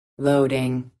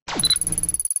Loading.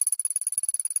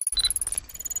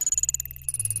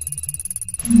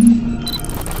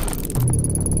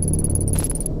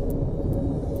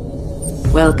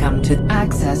 Welcome to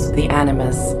Access the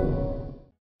Animus.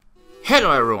 Hello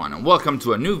everyone and welcome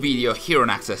to a new video here on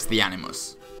Access the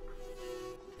Animus.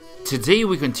 Today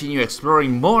we continue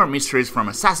exploring more mysteries from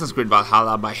Assassin's Creed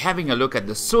Valhalla by having a look at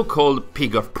the so-called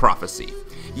Pig of Prophecy.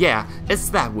 Yeah, it's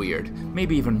that weird,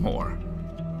 maybe even more.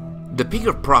 The Pig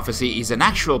of Prophecy is an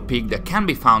actual pig that can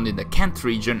be found in the Kent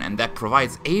region and that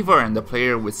provides Eivor and the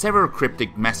player with several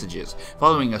cryptic messages,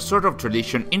 following a sort of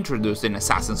tradition introduced in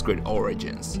Assassin's Creed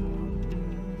Origins.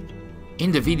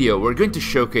 In the video, we're going to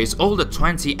showcase all the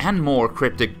 20 and more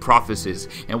cryptic prophecies,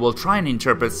 and we'll try and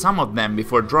interpret some of them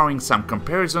before drawing some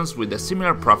comparisons with the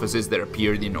similar prophecies that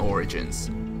appeared in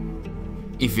Origins.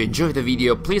 If you enjoyed the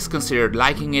video, please consider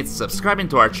liking it, subscribing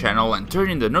to our channel and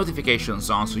turning the notifications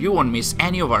on so you won't miss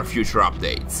any of our future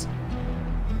updates.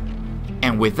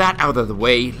 And with that out of the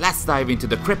way, let's dive into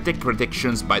the cryptic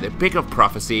predictions by the Pig of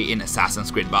Prophecy in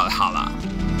Assassin's Creed Valhalla.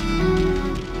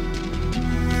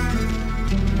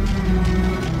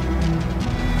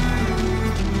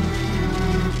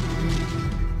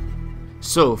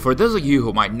 So, for those of you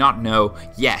who might not know,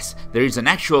 yes, there is an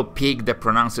actual pig that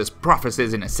pronounces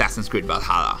prophecies in Assassin's Creed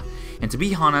Valhalla. And to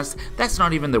be honest, that's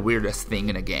not even the weirdest thing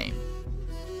in a game.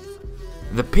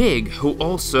 The pig, who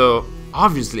also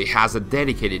obviously has a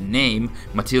dedicated name,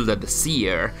 Matilda the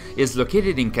Seer, is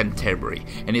located in Canterbury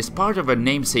and is part of a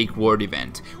namesake word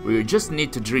event, where you just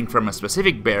need to drink from a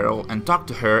specific barrel and talk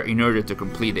to her in order to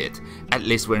complete it, at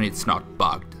least when it's not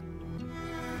bugged.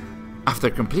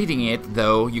 After completing it,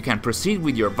 though, you can proceed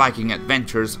with your Viking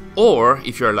adventures, or,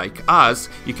 if you're like us,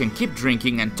 you can keep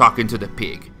drinking and talking to the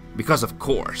pig, because of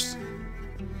course.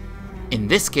 In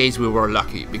this case we were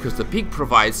lucky, because the pig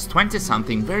provides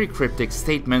 20-something very cryptic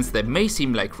statements that may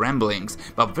seem like ramblings,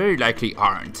 but very likely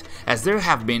aren't, as there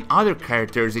have been other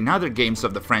characters in other games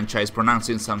of the franchise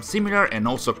pronouncing some similar and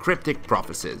also cryptic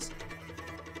prophecies.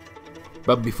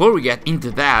 But before we get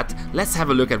into that, let's have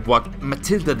a look at what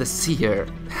Matilda the Seer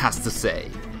has to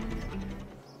say.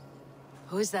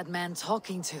 Who is that man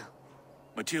talking to?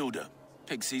 Matilda.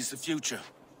 Pig sees the future.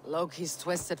 Loki's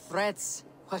twisted threads.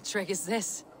 What trick is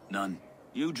this? None.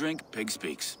 You drink, pig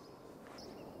speaks.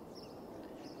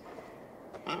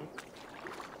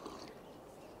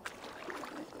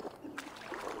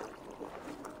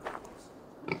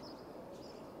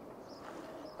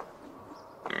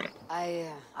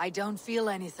 I don't feel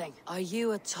anything. Are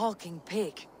you a talking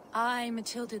pig? I,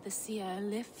 Matilda the Seer,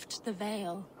 lift the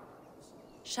veil.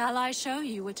 Shall I show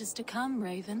you what is to come,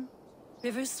 Raven?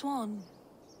 River Swan.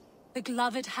 The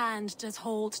gloved hand does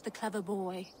hold the clever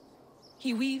boy.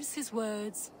 He weaves his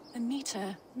words, a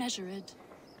meter measured.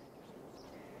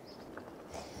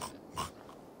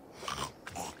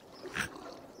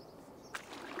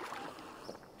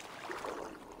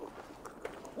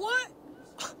 What?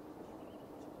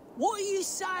 What are you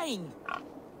saying?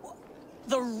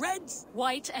 The Reds?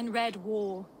 White and red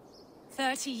war.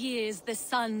 30 years the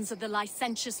sons of the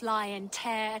licentious lion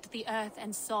tear at the earth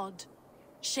and sod.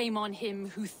 Shame on him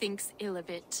who thinks ill of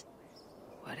it.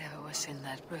 Whatever was in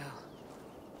that brew,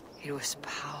 it was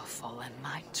powerful and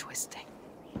mind-twisting.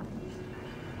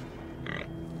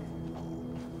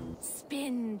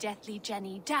 Spin, deathly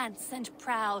Jenny, dance and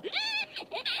prowl.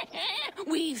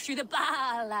 Weave through the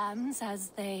lambs as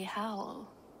they howl.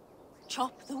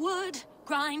 Chop the wood,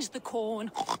 grind the corn.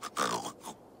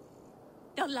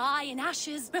 They'll lie in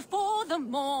ashes before the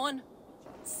morn.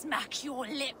 Smack your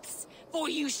lips, for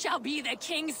you shall be the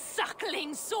king's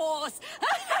suckling sauce.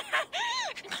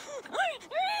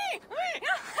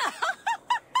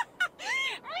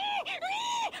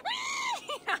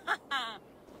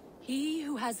 He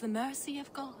who has the mercy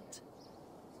of God.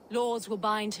 Lords will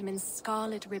bind him in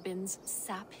scarlet ribbons,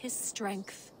 sap his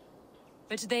strength.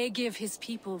 But they give his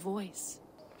people voice.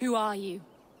 Who are you?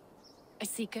 A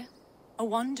seeker? A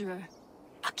wanderer?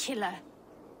 A killer?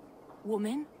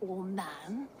 Woman or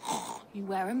man? You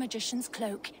wear a magician's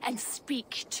cloak and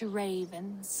speak to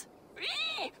ravens.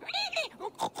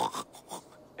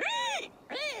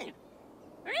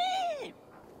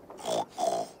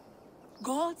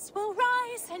 Gods will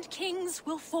rise and kings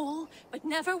will fall, but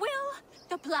never will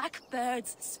the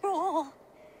blackbirds sprawl.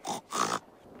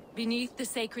 Beneath the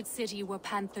sacred city where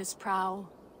panthers prowl,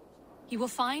 he will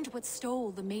find what stole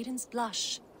the maiden's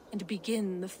blush and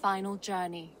begin the final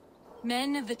journey.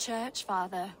 Men of the church,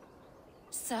 Father.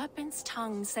 Serpent's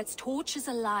tongue sets torches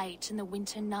alight in the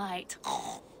winter night,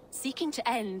 seeking to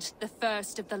end the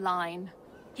first of the line.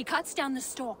 He cuts down the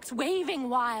stalks, waving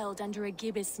wild under a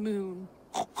gibbous moon.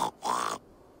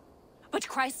 But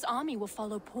Christ's army will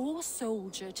follow poor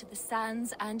soldier to the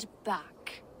sands and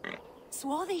back.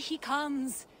 Swarthy he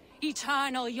comes,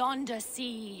 eternal yonder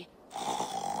sea.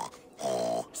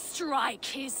 Strike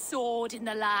his sword in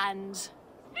the land.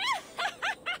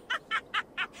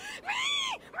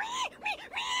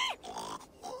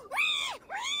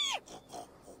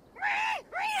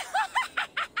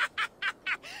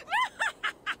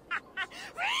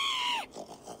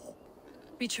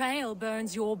 Betrayal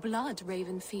burns your blood,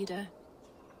 Raven Feeder.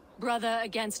 Brother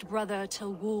against brother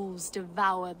till wolves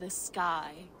devour the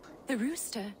sky. The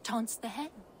rooster taunts the hen.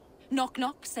 Knock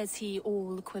knock, says he,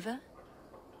 all quiver.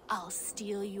 I'll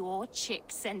steal your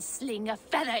chicks and sling a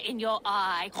feather in your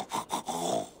eye.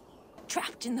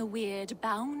 Trapped in the weird,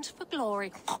 bound for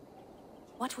glory.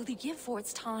 What will you give for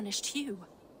its tarnished hue?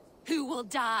 Who will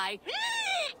die?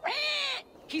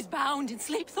 He's bound in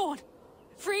sleepthorn.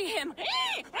 Free him!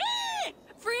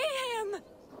 Free him!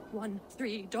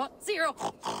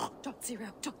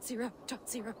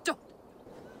 13.0.0.0.0.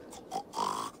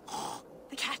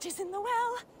 The cat is in the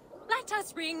well. Let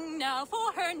us ring now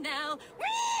for her knell.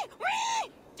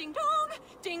 Ding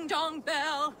dong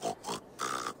bell.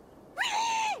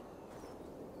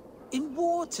 In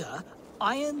water,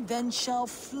 iron then shall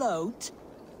float.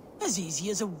 As easy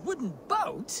as a wooden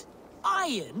boat.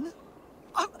 Iron?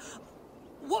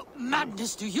 What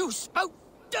madness do you spout,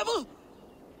 devil?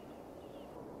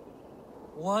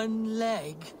 One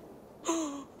leg.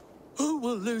 Who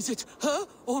will lose it, her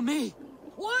or me?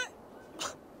 What?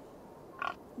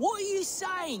 What are you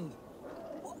saying?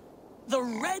 The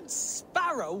red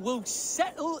sparrow will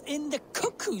settle in the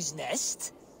cuckoo's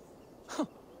nest?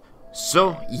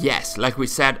 So, yes, like we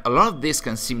said, a lot of this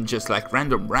can seem just like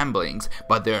random ramblings,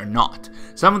 but they're not.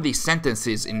 Some of these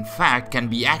sentences, in fact, can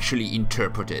be actually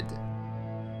interpreted.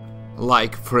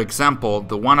 Like, for example,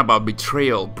 the one about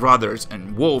betrayal, brothers,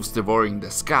 and wolves devouring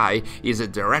the sky is a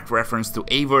direct reference to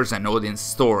Eivor's and Odin's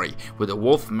story, with the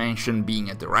wolf mention being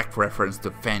a direct reference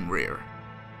to Fenrir.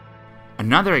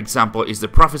 Another example is the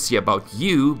prophecy about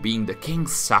you being the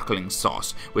king's suckling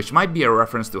sauce, which might be a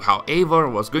reference to how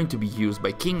Eivor was going to be used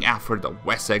by King Alfred of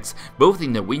Wessex, both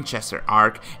in the Winchester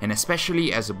Arc and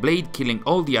especially as a blade killing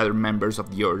all the other members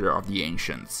of the Order of the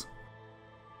Ancients.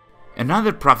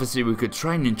 Another prophecy we could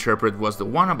try and interpret was the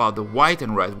one about the White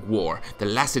and Red War that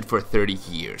lasted for 30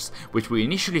 years, which we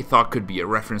initially thought could be a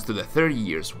reference to the 30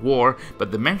 Years' War,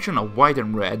 but the mention of White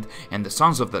and Red and the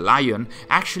Sons of the Lion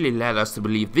actually led us to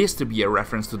believe this to be a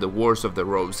reference to the Wars of the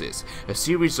Roses, a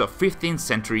series of 15th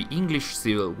century English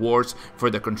civil wars for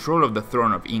the control of the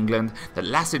throne of England that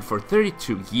lasted for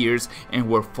 32 years and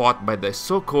were fought by the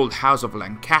so-called House of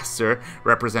Lancaster,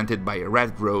 represented by a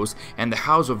red rose, and the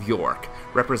House of York,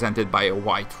 represented by a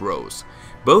white rose.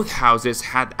 Both houses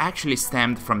had actually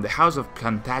stemmed from the House of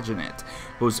Plantagenet,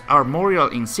 whose armorial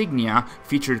insignia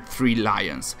featured 3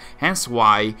 lions, hence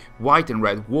why White and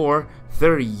Red War,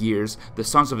 30 years, the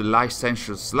Sons of the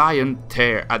Licentious Lion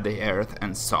tear at the earth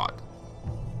and sod.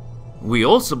 We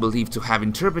also believe to have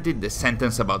interpreted the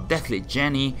sentence about Deathly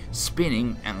Jenny,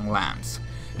 spinning, and lamps.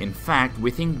 In fact,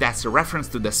 we think that's a reference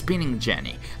to the spinning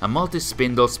jenny, a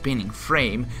multi-spindle spinning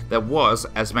frame that was,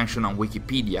 as mentioned on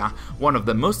Wikipedia, one of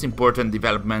the most important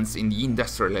developments in the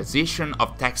industrialization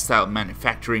of textile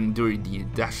manufacturing during the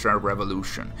Industrial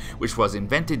Revolution, which was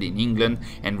invented in England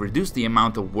and reduced the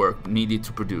amount of work needed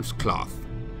to produce cloth.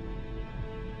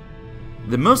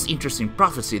 The most interesting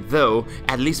prophecy though,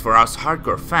 at least for us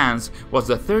hardcore fans, was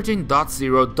the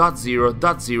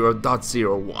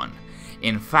 13.0.0.0.01.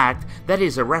 In fact, that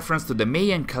is a reference to the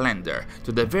Mayan calendar,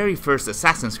 to the very first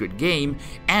Assassin's Creed game,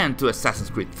 and to Assassin's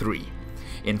Creed 3.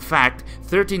 In fact,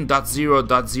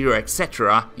 13.0.0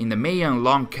 etc. in the Mayan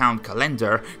long count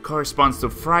calendar corresponds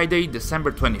to Friday,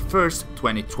 December 21st,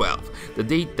 2012, the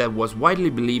date that was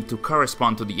widely believed to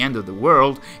correspond to the end of the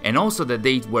world, and also the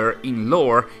date where, in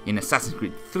lore, in Assassin's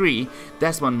Creed 3,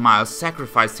 Desmond Miles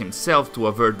sacrificed himself to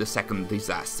avert the second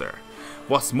disaster.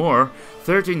 What's more,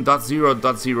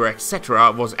 13.0.0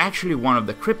 etc. was actually one of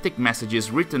the cryptic messages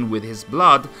written with his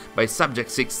blood by Subject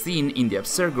 16 in the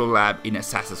Abstergo lab in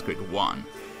Assassin's Creed 1.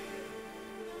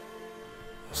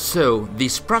 So,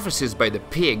 these prophecies by the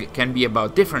pig can be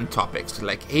about different topics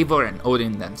like Eivor and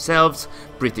Odin themselves,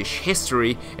 British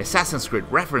history, Assassin's Creed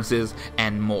references,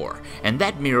 and more. And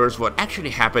that mirrors what actually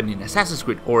happened in Assassin's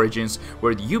Creed Origins,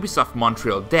 where the Ubisoft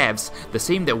Montreal devs, the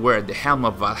same that were at the helm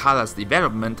of Valhalla's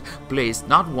development, placed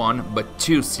not one but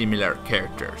 2 similar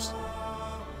characters.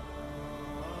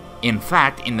 In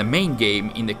fact, in the main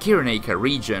game, in the Cyrenaica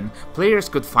region, players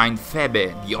could find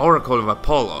Thebe, the Oracle of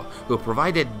Apollo, who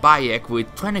provided Bayek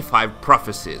with 25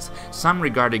 prophecies, some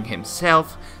regarding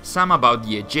himself, some about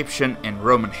the Egyptian and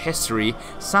Roman history,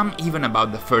 some even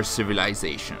about the first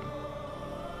civilization.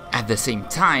 At the same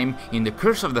time, in the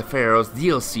Curse of the Pharaohs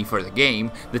DLC for the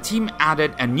game, the team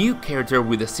added a new character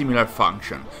with a similar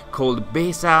function, called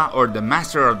Besa, or the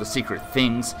Master of the Secret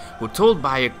Things, who told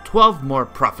Bayek 12 more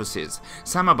prophecies,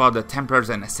 some about the Templars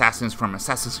and Assassins from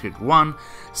Assassin's Creed 1,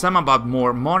 some about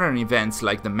more modern events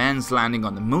like the man's landing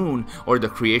on the moon or the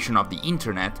creation of the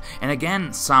internet, and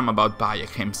again some about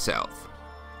Bayek himself.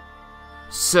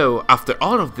 So, after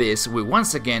all of this, we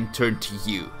once again turn to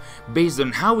you. Based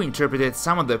on how we interpreted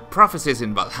some of the prophecies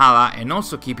in Valhalla and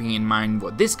also keeping in mind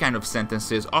what this kind of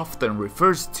sentences often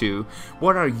refers to,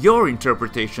 what are your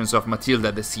interpretations of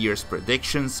Matilda the Seer's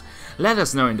predictions? Let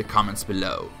us know in the comments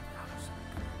below.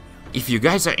 If you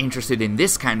guys are interested in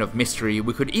this kind of mystery,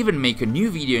 we could even make a new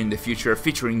video in the future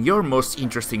featuring your most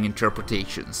interesting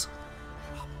interpretations.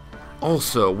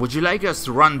 Also, would you like us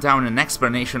to run down an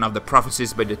explanation of the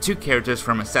prophecies by the two characters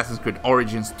from Assassin's Creed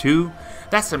Origins 2?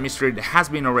 That's a mystery that has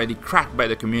been already cracked by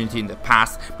the community in the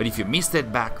past, but if you missed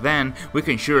it back then, we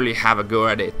can surely have a go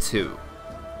at it too.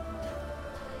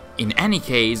 In any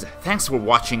case, thanks for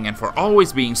watching and for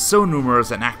always being so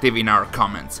numerous and active in our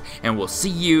comments, and we'll see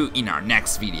you in our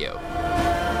next video.